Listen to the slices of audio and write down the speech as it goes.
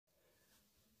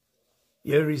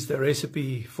Here is the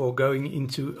recipe for going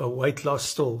into a weight loss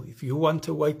stall. If you want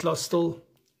a weight loss stall,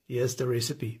 here's the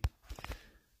recipe.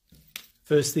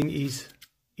 First thing is,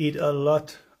 eat a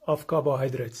lot of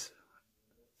carbohydrates.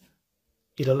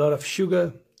 Eat a lot of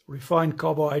sugar, refined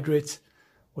carbohydrates,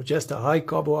 or just a high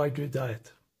carbohydrate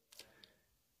diet.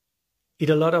 Eat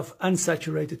a lot of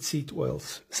unsaturated seed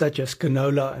oils, such as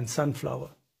canola and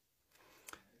sunflower.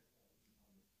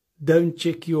 Don't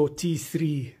check your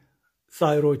T3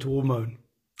 thyroid hormone.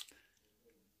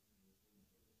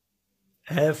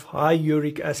 Have high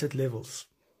uric acid levels.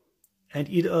 And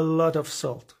eat a lot of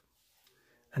salt.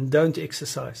 And don't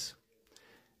exercise.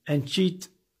 And cheat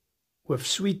with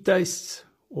sweet tastes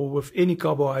or with any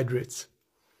carbohydrates.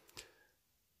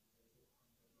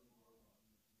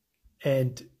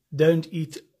 And don't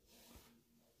eat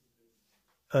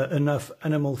enough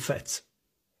animal fats.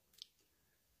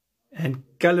 And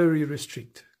calorie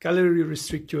restrict. Calorie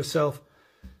restrict yourself,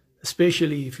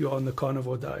 especially if you're on the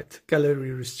carnivore diet.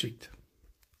 Calorie restrict.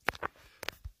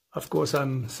 Of course,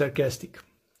 I'm sarcastic.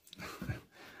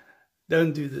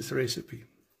 Don't do this recipe.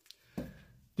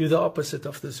 Do the opposite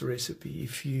of this recipe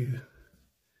if you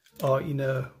are in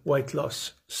a weight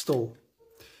loss stall,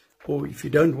 or if you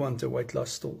don't want a weight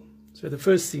loss stall. So the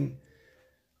first thing,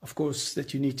 of course,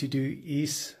 that you need to do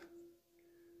is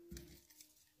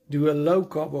do a low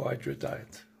carbohydrate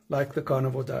diet, like the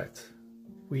carnivore diet.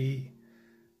 We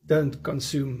don't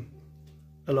consume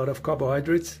a lot of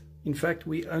carbohydrates. In fact,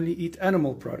 we only eat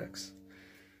animal products.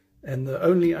 And the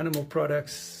only animal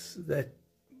products that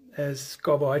has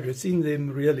carbohydrates in them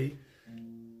really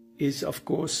is, of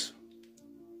course,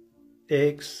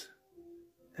 eggs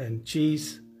and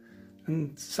cheese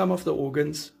and some of the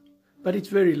organs, but it's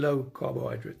very low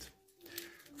carbohydrate.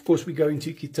 Of course, we go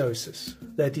into ketosis.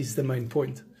 That is the main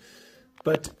point.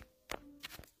 But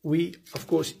we, of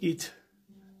course, eat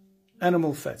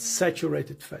animal fats,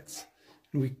 saturated fats.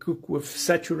 And we cook with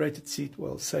saturated seed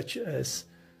oils, such as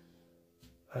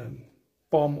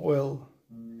palm oil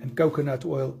and coconut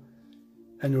oil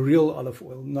and real olive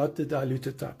oil, not the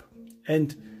diluted type.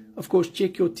 And, of course,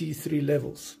 check your T3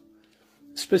 levels.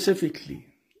 Specifically,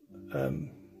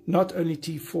 not only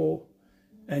T4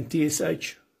 and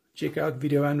TSH, check out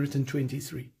video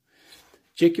 123.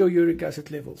 Check your uric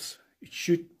acid levels. It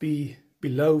should be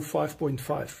below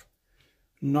 5.5,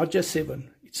 not just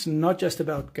 7. It's not just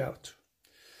about gout.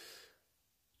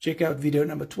 Check out video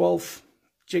number 12.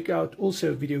 Check out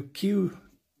also video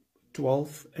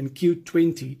Q12 and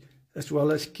Q20, as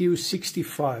well as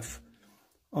Q65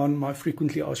 on my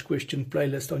frequently asked question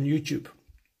playlist on YouTube.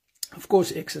 Of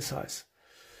course, exercise.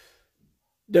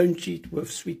 Don't cheat with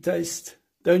sweet taste.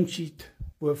 Don't cheat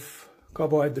with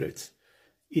carbohydrates.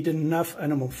 Eat enough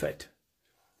animal fat.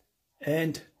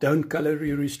 And don't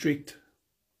calorie restrict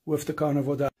with the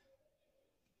carnivore diet.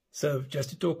 So just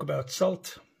to talk about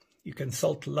salt, you can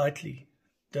salt lightly.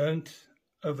 Don't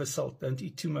oversalt. Don't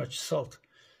eat too much salt.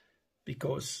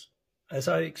 Because, as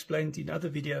I explained in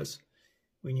other videos,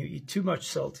 when you eat too much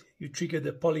salt, you trigger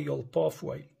the polyol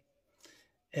pathway.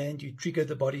 And you trigger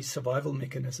the body's survival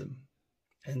mechanism.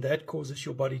 And that causes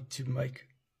your body to make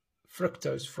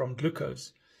fructose from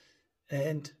glucose.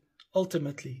 And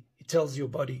ultimately, it tells your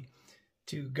body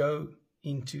to go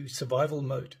into survival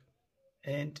mode.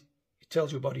 And it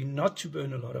tells your body not to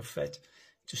burn a lot of fat,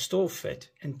 to store fat,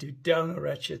 and to down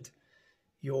ratchet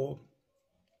your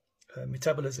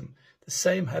metabolism. The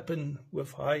same happen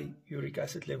with high uric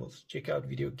acid levels. Check out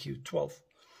video Q12.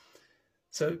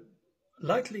 So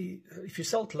lightly, if you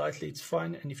salt lightly, it's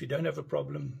fine. And if you don't have a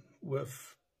problem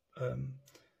with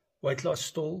weight loss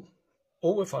stall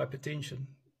or with hypertension,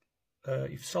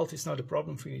 if salt is not a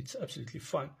problem for you, it's absolutely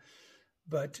fine.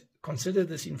 But consider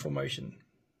this information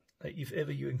if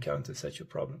ever you encounter such a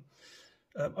problem.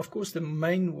 Of course, the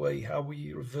main way how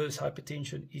we reverse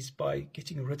hypertension is by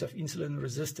getting rid of insulin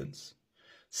resistance.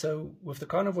 So with the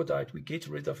carnivore diet, we get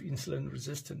rid of insulin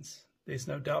resistance. There's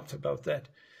no doubt about that.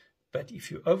 But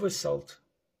if you oversalt,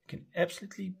 you can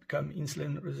absolutely become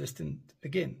insulin resistant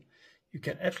again. You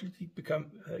can absolutely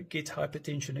get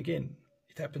hypertension again.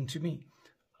 It happened to me.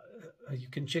 You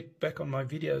can check back on my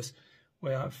videos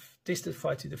where I've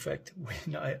testified to the fact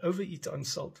when I overeat on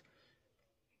salt,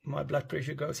 my blood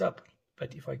pressure goes up.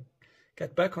 But if I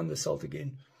get back on the salt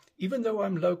again, even though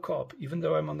I'm low carb, even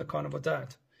though I'm on the carnivore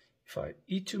diet, if I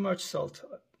eat too much salt,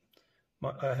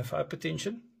 I have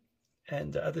hypertension.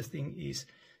 And the other thing is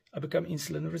I become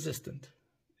insulin resistant.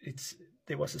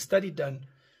 There was a study done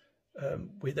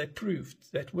where they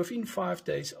proved that within 5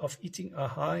 days of eating a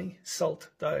high salt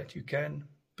diet, you can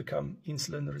become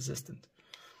insulin resistant.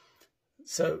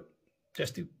 So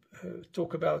just to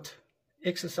talk about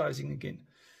exercising again,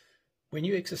 when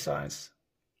you exercise,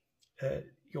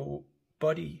 your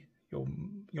body,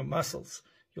 your muscles,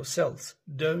 your cells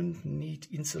don't need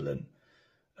insulin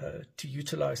to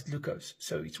utilize glucose.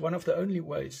 So it's one of the only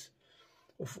ways,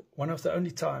 or one of the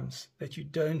only times, that you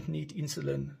don't need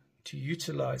insulin to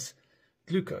utilize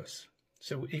glucose.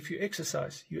 So if you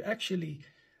exercise, you actually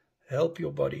help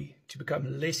your body to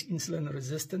become less insulin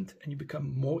resistant, and you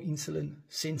become more insulin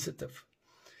sensitive.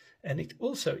 And it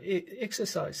also,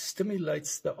 exercise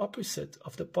stimulates the opposite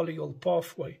of the polyol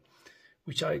pathway,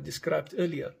 which I described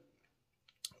earlier.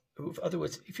 In other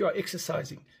words, if you are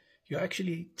exercising, you're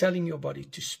actually telling your body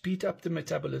to speed up the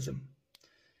metabolism,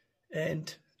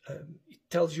 and it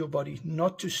tells your body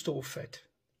not to store fat,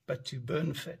 but to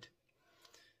burn fat.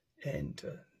 And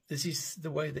this is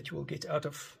the way that you will get out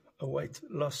of a weight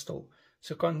loss stall.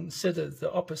 So consider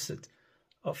the opposite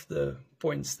of the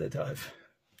points that I've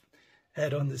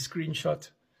had on the screenshot,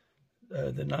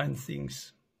 the 9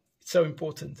 things. It's so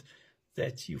important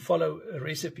that you follow a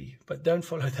recipe, but don't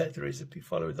follow that recipe.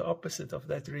 Follow the opposite of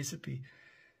that recipe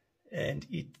and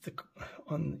eat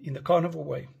in the carnivore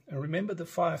way. And remember the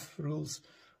 5 rules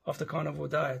of the carnivore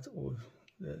diet, or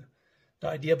the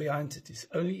idea behind it is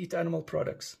only eat animal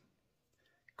products,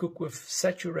 cook with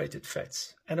saturated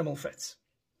fats, animal fats,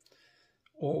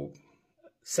 or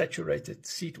saturated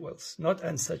seed oils, not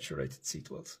unsaturated seed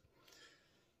oils.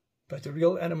 But the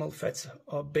real animal fats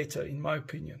are better, in my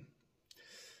opinion.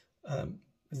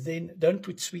 Then don't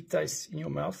put sweet taste in your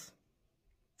mouth.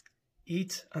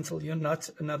 Eat until you're not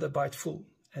another bite full.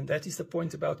 And that is the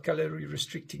point about calorie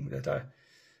restricting that I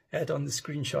had on the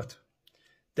screenshot.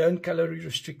 Don't calorie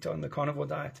restrict on the carnivore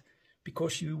diet,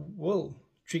 because you will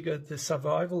trigger the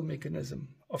survival mechanism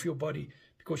of your body,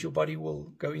 because your body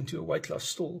will go into a weight loss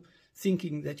stall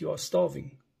thinking that you are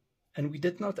starving. And we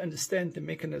did not understand the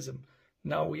mechanism.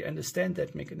 Now we understand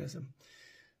that mechanism.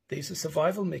 There's a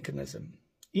survival mechanism.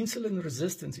 Insulin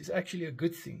resistance is actually a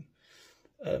good thing,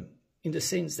 in the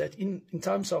sense that in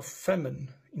times of famine,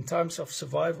 in times of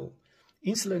survival,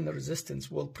 insulin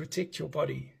resistance will protect your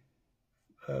body.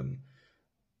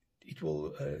 It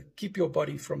will keep your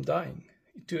body from dying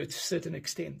to a certain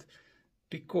extent,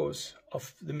 because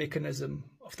of the mechanism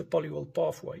of the polyol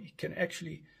pathway. It can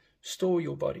actually store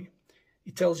your body.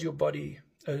 It tells your body,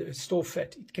 store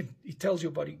fat. It tells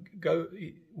your body,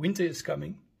 winter is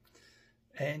coming,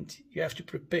 and you have to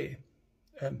prepare.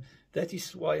 That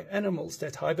is why animals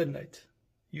that hibernate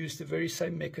use the very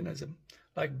same mechanism,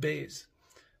 like bears.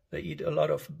 They eat a lot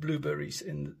of blueberries,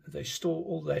 and they store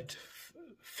all that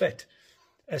fat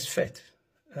as fat,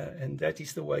 and that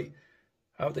is the way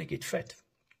how they get fat.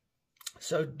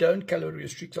 So don't calorie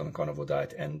restrict on the carnivore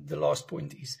diet. And the last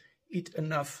point is eat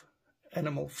enough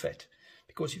animal fat,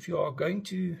 because if you are going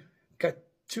to cut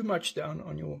too much down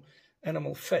on your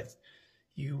animal fat,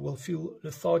 you will feel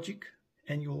lethargic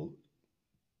and you'll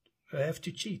have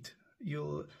to cheat.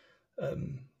 You'll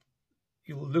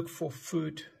look for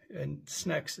food and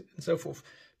snacks and so forth,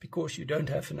 because you don't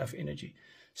have enough energy.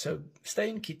 So stay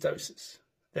in ketosis.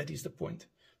 That is the point.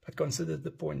 But consider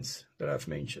the points that I've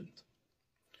mentioned.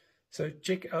 So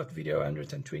check out video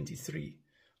 123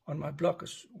 on my blog,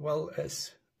 as well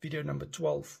as video number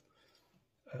 12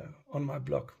 on my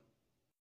blog.